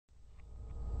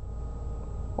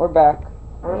We're back.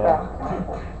 We're back.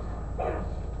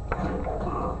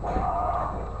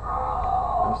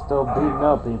 I'm still beating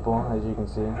up people, as you can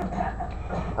see.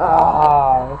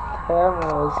 Ah, the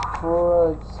camera is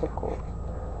critical.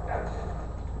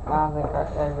 I don't think I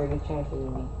had a very good chance of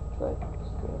me, but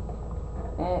still.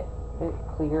 It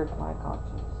cleared my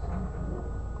conscience.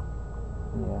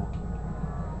 Yeah.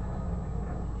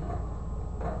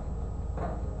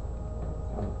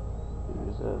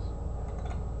 Use this.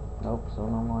 Nope, so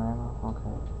no more ammo?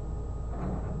 Okay.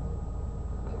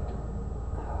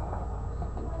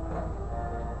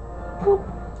 Whoop.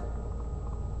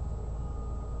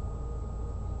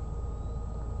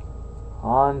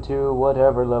 On to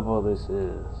whatever level this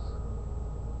is.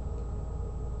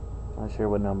 Not sure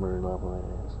what number level it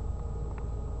is.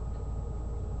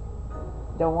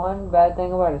 The one bad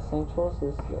thing about Essentials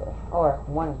is or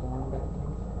one of the one bad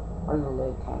things, are the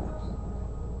load times.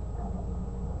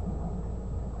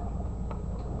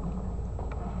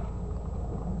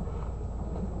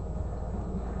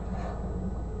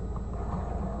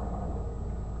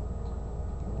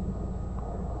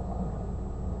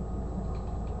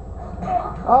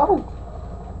 Oh!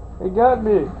 He got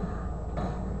me!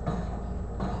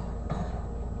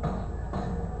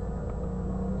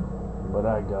 But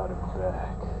I got him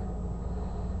back.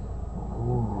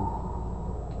 Ooh.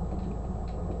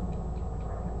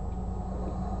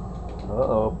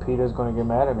 Uh-oh, Peter's gonna get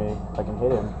mad at me if I can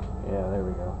hit him. Yeah, there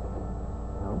we go.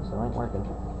 Nope, still ain't working.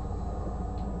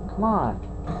 Come on!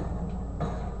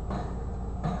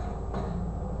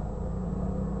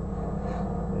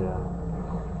 Yeah.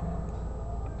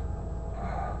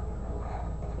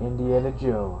 Indiana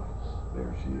Jones.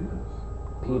 There she is.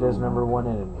 Peter's number one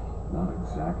enemy. Not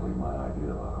exactly my idea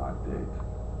of a hot date.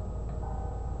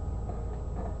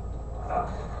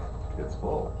 It's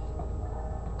full.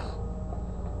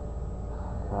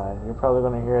 You're probably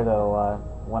going to hear that a lot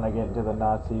when I get into the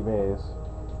Nazi base.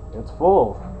 It's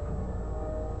full.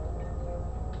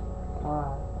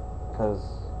 Why? Because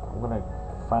I'm going to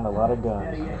find a lot of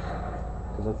guns.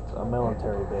 Because it's a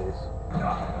military base.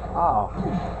 Oh.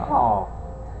 Oh.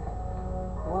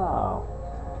 Wow.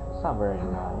 It's not very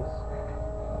nice.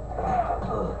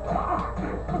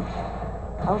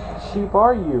 How cheap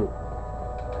are you?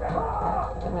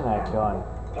 Give me that gun.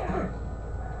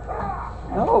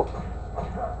 No!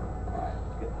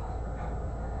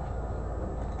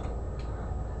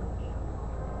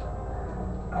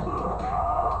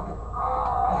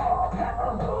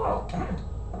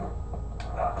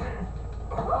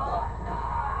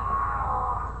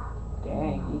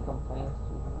 Dang, he complains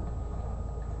too much.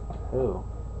 Who?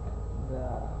 The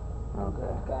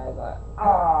Okay. guy got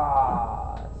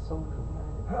it's so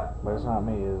dramatic. But it's not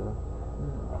me, is it?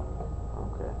 No.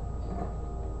 Okay.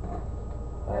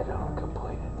 I don't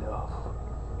complain enough.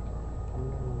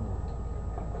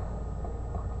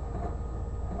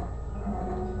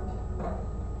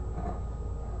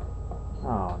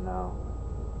 Oh no.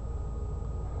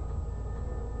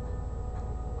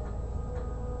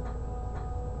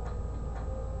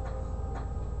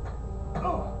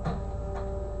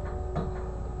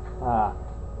 Ah.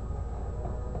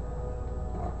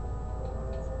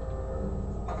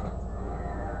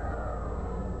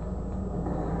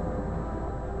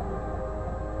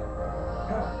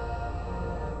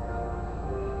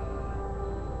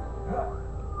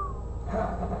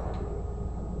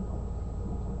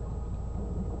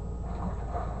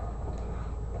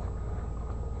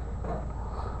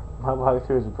 My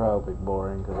walkthroughs are probably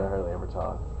boring because I hardly ever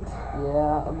talk.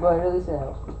 Yeah, but at least it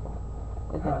helps people.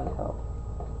 If they need help.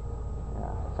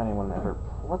 Yeah, if anyone ever...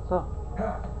 What the...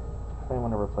 If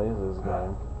anyone ever plays this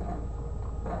game.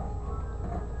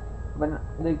 But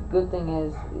the good thing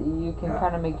is, you can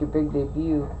kind of make your big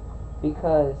debut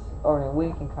because, or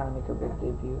we can kind of make our big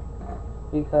debut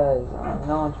because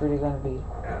no one's really going to be,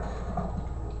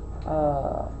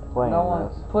 Playing no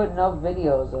one's this. putting up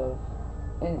videos of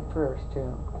Emporers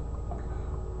too.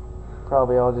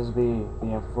 Probably I'll just be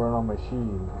the Infernal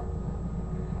Machine.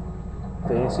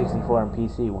 The N64 and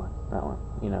PC one. That one,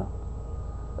 you know.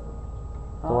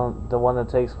 The one that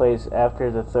takes place after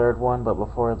the third one, but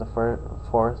before the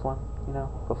fourth one, you know?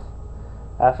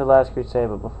 After Last Crusade,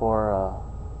 but before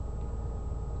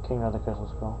Kingdom of the Crystal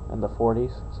Skull. In the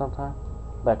 40s sometime.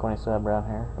 Back when he still had brown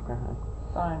hair, apparently.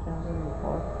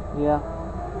 Yeah.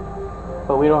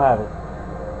 But we don't have it.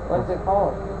 What's it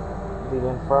called? The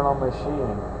Infernal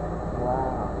Machine.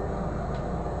 Wow.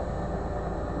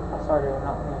 I'm sorry, we're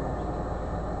not paying attention.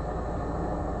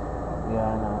 Yeah,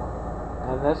 I know.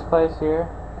 And this place here,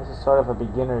 this is sort of a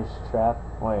beginner's trap.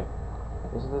 Wait,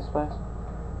 is it this place?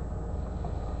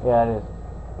 Yeah, it is.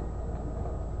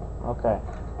 Okay.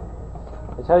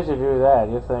 It tells you to do that.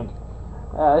 You think,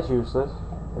 ah, that's useless.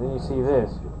 And then you see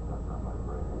this.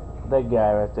 That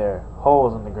guy right there.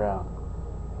 Holes in the ground.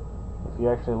 If you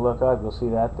actually look up, you'll see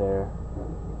that there.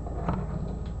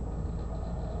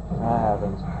 That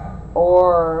happens.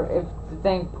 Or if the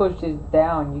thing pushes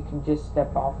down, you can just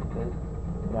step off of it.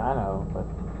 Yeah, I know, but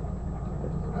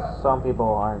some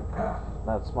people aren't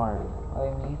that smart. What do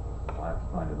you mean? I'll have to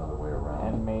find another way around.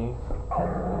 And me.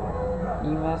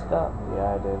 You messed up.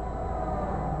 Yeah, I did.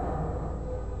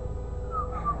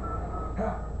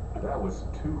 That was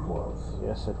too close.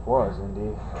 Yes, it was,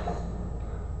 indeed.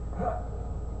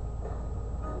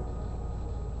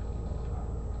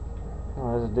 Oh,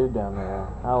 there's a dude down there.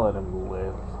 I'll let him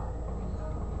live.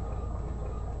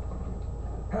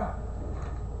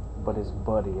 But his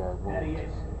buddy, I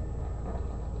won't.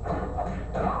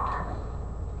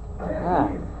 Ah.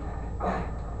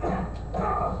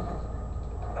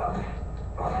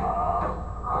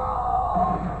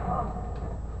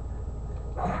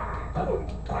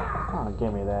 Oh,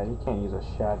 give me that. You can't use a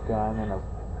shotgun in a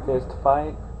fist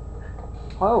fight.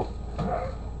 Whoa.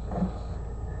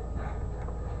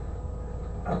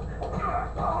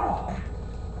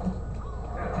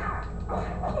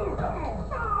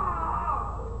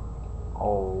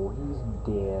 Oh, he's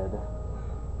dead.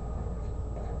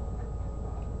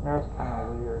 That's kind of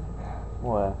weird.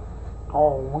 What?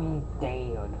 Oh, we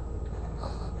dead.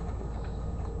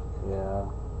 Yeah,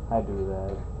 I do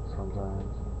that sometimes.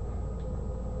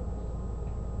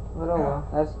 But oh well,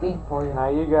 that's Steam for you. Now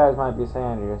you guys might be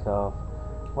saying to yourself,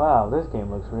 wow, this game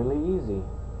looks really easy.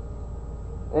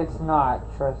 It's not,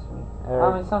 trust me.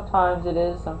 I mean, sometimes it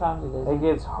is, sometimes it It isn't.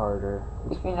 gets harder.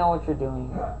 If you know what you're doing,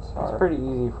 it's hard. It's pretty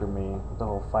easy for me, the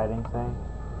whole fighting thing.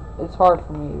 It's hard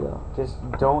for me, though. Just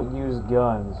don't use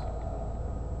guns.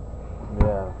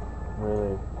 Yeah,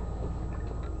 really.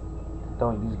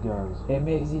 Don't use guns. It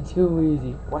makes it too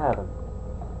easy. What happened?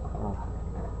 Oh.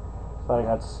 Thought I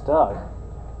got stuck.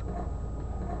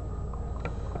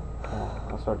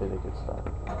 Oh, I started to get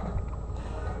stuck.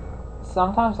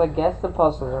 Sometimes I guess the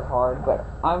puzzles are hard, but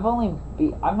I'm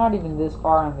not even this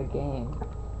far in the game.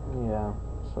 Yeah,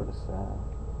 sort of sad.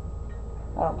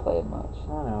 I don't play it much.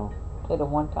 I know. Played it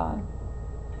one time.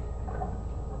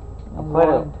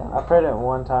 I played it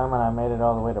one time and I made it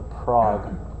all the way to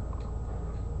Prague.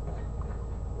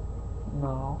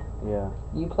 No. Yeah.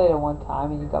 You played it one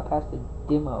time and you got past the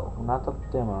demo. Well, not the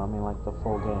demo, I mean like the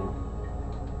full game.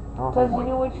 Because you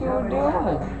knew what you were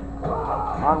doing.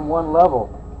 On one level.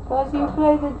 Because you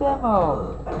played the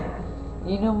demo.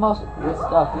 You knew most of the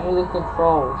stuff. You knew the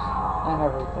controls and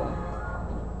everything.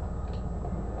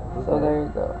 So there you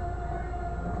go.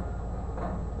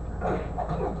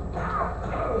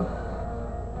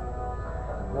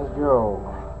 Let's go.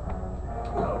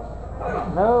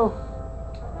 No.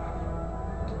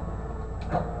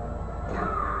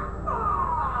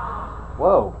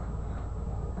 Whoa.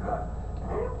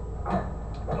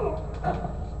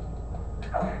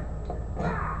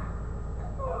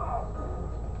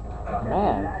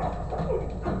 Man.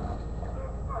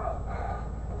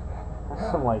 That's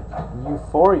some like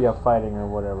euphoria fighting or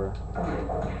whatever.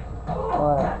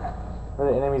 What? Where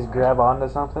the enemies grab onto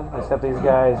something, except these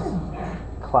guys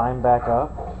climb back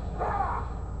up.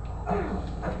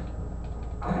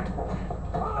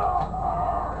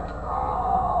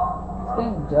 This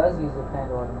thing does use a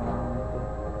Pandora to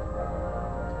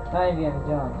not Indiana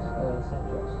Jones,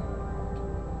 Centros.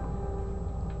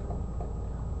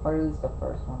 Or at least the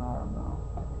first one, I don't know.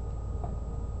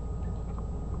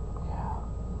 Yeah.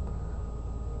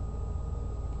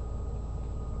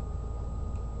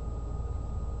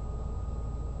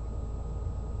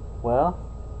 Well,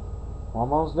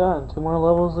 almost done. 2 more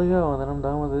levels to go, and then I'm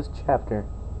done with this chapter.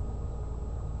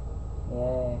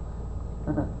 Yay.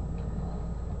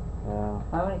 Yeah.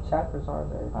 How many chapters are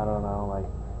there? I don't know, like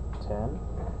 10?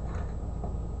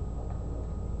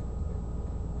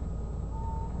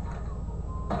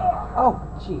 Oh,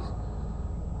 jeez.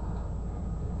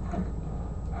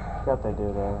 Forgot they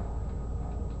do the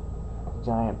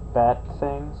giant bat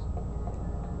things.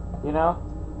 You know?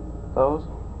 Those?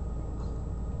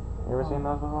 You ever seen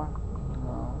those before?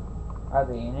 No. Are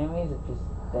they enemies or just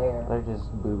there? They're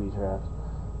just booby traps.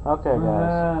 Okay,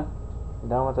 guys.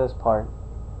 Done with this part.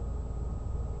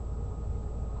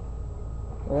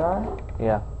 We are?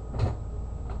 Yeah.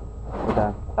 We're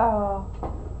done. Oh.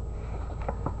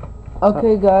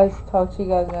 Okay, guys. Talk to you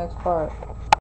guys next part.